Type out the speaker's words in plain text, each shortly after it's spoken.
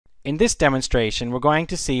In this demonstration, we're going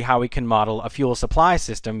to see how we can model a fuel supply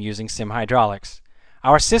system using sim hydraulics.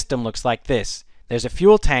 Our system looks like this. There's a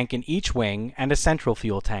fuel tank in each wing and a central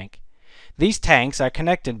fuel tank. These tanks are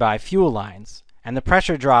connected by fuel lines, and the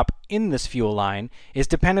pressure drop in this fuel line is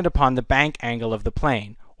dependent upon the bank angle of the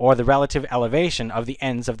plane, or the relative elevation of the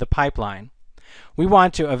ends of the pipeline. We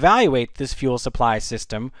want to evaluate this fuel supply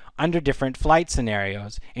system under different flight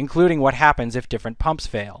scenarios, including what happens if different pumps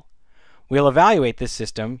fail. We'll evaluate this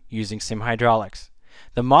system using sim hydraulics.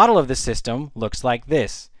 The model of the system looks like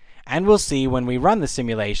this, and we'll see when we run the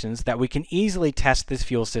simulations that we can easily test this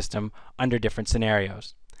fuel system under different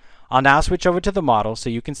scenarios. I'll now switch over to the model so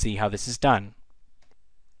you can see how this is done.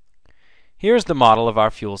 Here's the model of our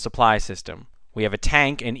fuel supply system. We have a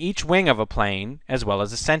tank in each wing of a plane, as well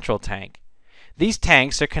as a central tank. These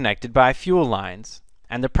tanks are connected by fuel lines,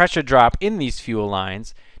 and the pressure drop in these fuel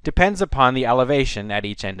lines depends upon the elevation at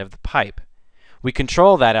each end of the pipe. We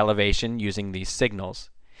control that elevation using these signals.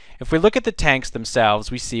 If we look at the tanks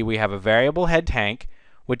themselves, we see we have a variable head tank,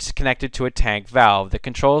 which is connected to a tank valve that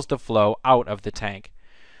controls the flow out of the tank.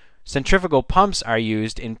 Centrifugal pumps are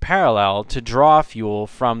used in parallel to draw fuel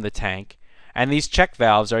from the tank, and these check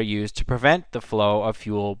valves are used to prevent the flow of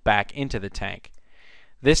fuel back into the tank.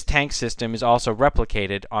 This tank system is also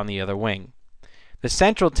replicated on the other wing. The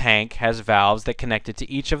central tank has valves that connect it to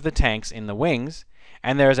each of the tanks in the wings,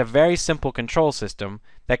 and there is a very simple control system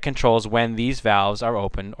that controls when these valves are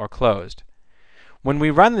open or closed. When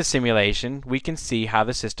we run the simulation, we can see how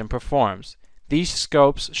the system performs. These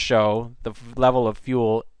scopes show the level of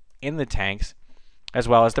fuel in the tanks, as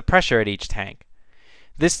well as the pressure at each tank.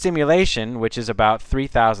 This simulation, which is about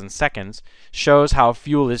 3,000 seconds, shows how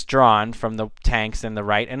fuel is drawn from the tanks in the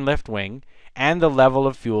right and left wing, and the level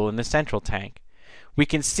of fuel in the central tank. We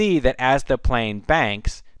can see that as the plane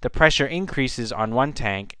banks, the pressure increases on one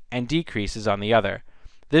tank and decreases on the other.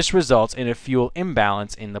 This results in a fuel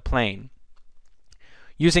imbalance in the plane.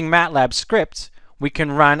 Using MATLAB scripts, we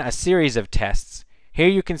can run a series of tests. Here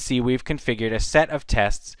you can see we've configured a set of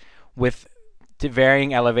tests with the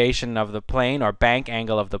varying elevation of the plane or bank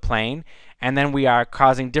angle of the plane, and then we are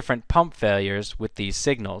causing different pump failures with these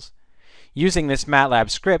signals. Using this MATLAB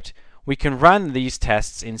script, we can run these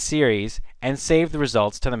tests in series and save the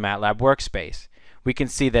results to the MATLAB workspace. We can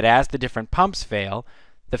see that as the different pumps fail,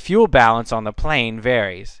 the fuel balance on the plane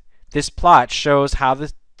varies. This plot shows how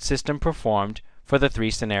the system performed for the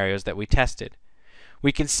three scenarios that we tested.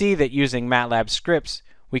 We can see that using MATLAB scripts,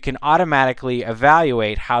 we can automatically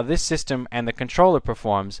evaluate how this system and the controller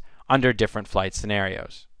performs under different flight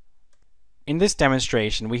scenarios. In this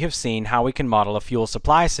demonstration, we have seen how we can model a fuel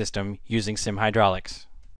supply system using sim hydraulics.